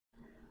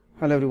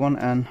Hello everyone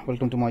and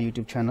welcome to my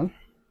YouTube channel.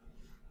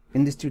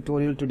 In this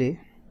tutorial today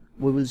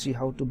we will see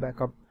how to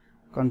back up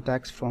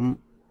contacts from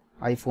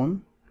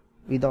iPhone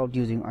without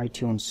using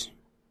iTunes.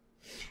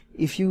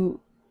 If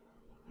you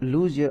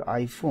lose your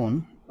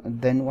iPhone,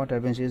 then what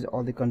happens is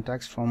all the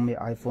contacts from your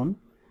iPhone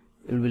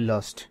will be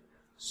lost.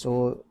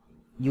 So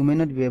you may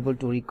not be able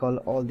to recall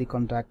all the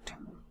contact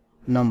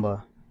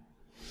number.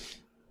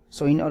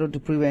 So in order to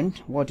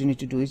prevent, what you need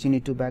to do is you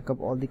need to back up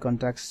all the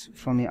contacts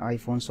from your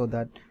iPhone so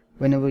that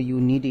whenever you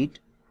need it,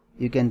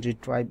 you can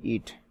retrieve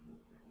it.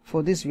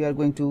 For this, we are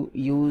going to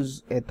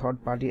use a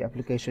third-party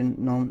application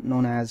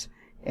known as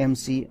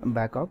MC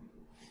Backup.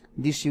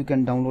 This you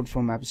can download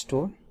from App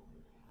Store.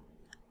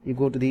 You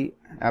go to the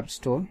App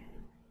Store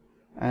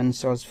and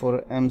search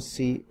for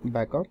MC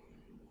Backup.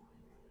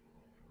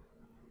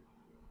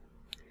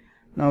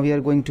 Now we are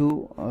going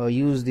to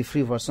use the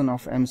free version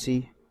of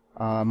MC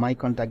My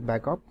Contact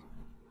Backup.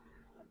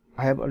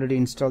 I have already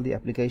installed the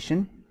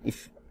application.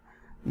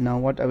 Now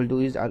what I will do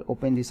is I'll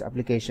open this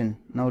application.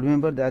 Now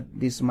remember that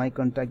this My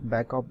Contact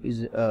Backup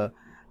is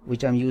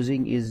which I'm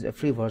using is a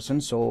free version,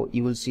 so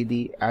you will see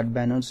the ad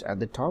banners at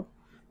the top,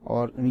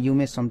 or you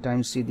may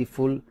sometimes see the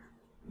full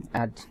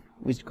ad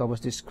which covers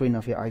the screen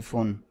of your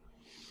iPhone.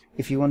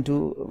 If you want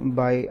to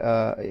buy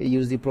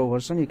use the pro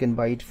version, you can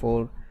buy it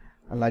for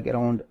like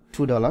around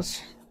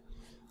 $2.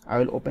 I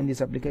will open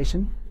this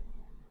application.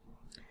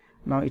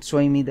 Now it's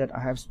showing me that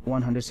I have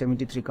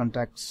 173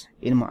 contacts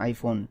in my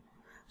iPhone.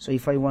 So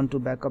if I want to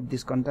back up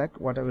this contact,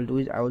 what I will do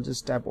is I will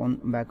just tap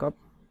on backup.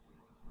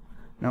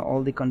 Now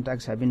all the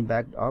contacts have been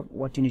backed up.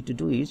 What you need to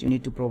do is you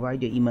need to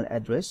provide your email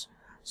address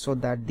so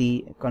that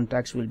the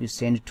contacts will be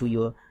sent to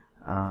your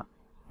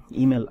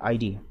email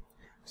ID.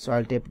 So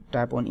I'll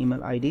tap on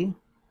email ID.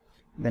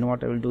 Then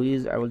what I will do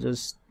is I will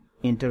just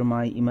enter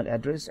my email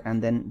address and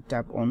then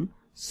tap on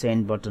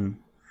send button.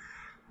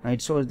 Now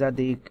it shows that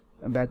the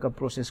backup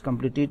process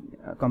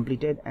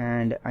completed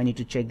and I need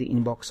to check the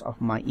inbox of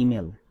my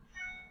email.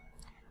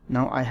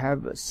 Now I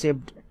have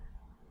saved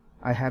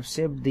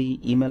the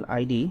email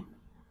ID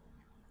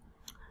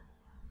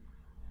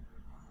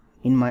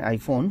in my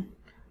iPhone.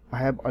 I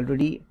have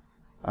already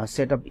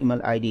set up email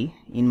ID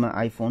in my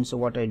iPhone. So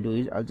what I'll do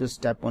is I'll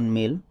just tap on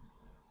mail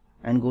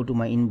and go to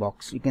my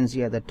inbox. You can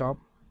see at the top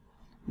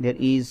there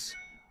is,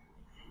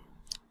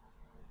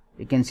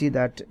 you can see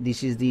that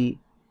this is the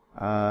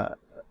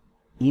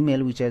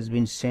email which has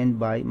been sent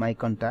by my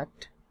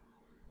contact,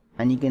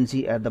 and you can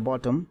see at the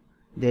bottom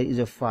there is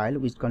a file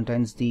which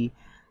contains the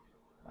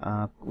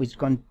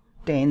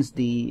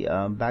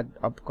backed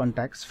up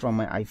contacts from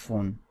my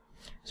iPhone.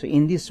 So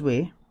in this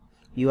way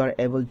you are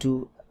able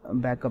to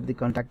back up the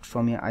contact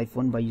from your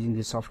iPhone by using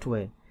the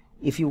software.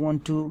 If you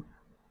want to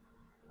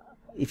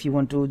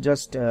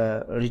just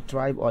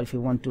retrieve, or if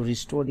you want to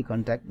restore the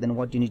contact, then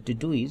what you need to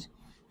do is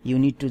you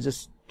need to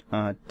just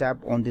tap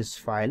on this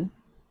file,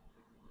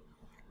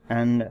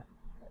 and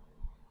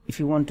if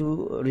you want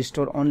to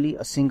restore only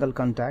a single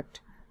contact,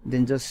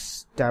 then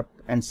just tap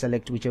and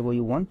select whichever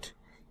you want.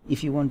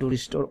 If you want to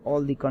restore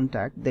all the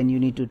contact, then you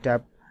need to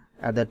tap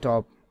at the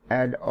top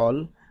add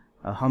all.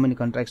 How many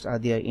contacts are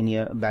there in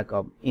your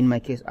backup? In my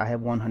case I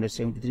have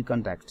 173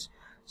 contacts.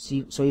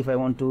 So if I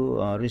want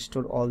to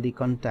restore all the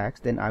contacts,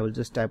 then I will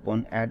just tap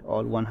on add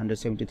all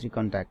 173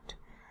 contact,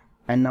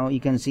 and now you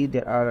can see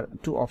there are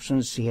two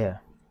options here.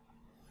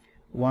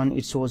 One,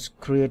 it shows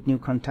create new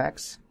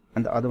contacts,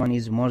 and the other one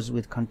is merge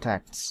with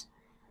contacts.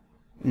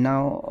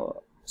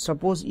 Now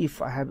suppose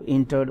if I have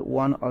entered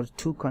one or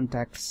two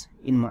contacts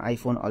in my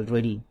iPhone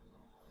already,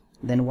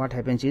 then what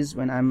happens is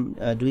when I'm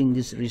doing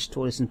this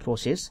restoration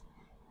process,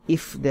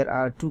 if there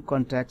are two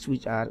contacts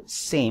which are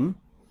same,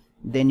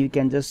 then you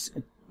can just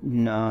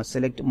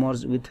select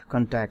merge with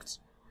contacts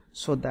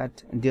so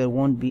that there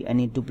won't be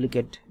any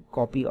duplicate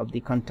copy of the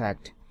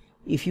contact.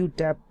 If you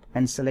tap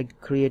and select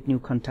create new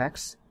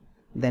contacts,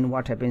 then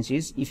what happens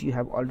is if you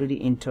have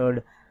already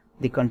entered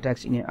the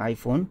contacts in your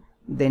iPhone,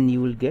 then you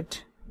will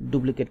get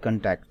duplicate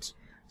contacts.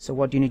 So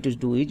what you need to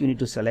do is you need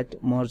to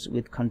select merge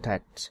with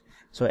contacts.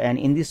 So, and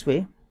in this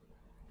way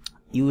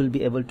you will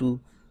be able to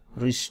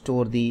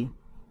restore the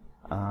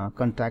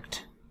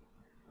contact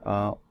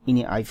in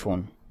your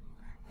iPhone.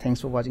 Thanks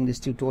for watching this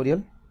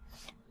tutorial.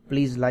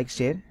 Please like,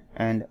 share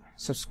and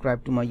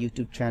subscribe to my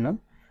YouTube channel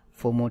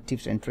for more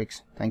tips and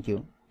tricks. Thank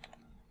you.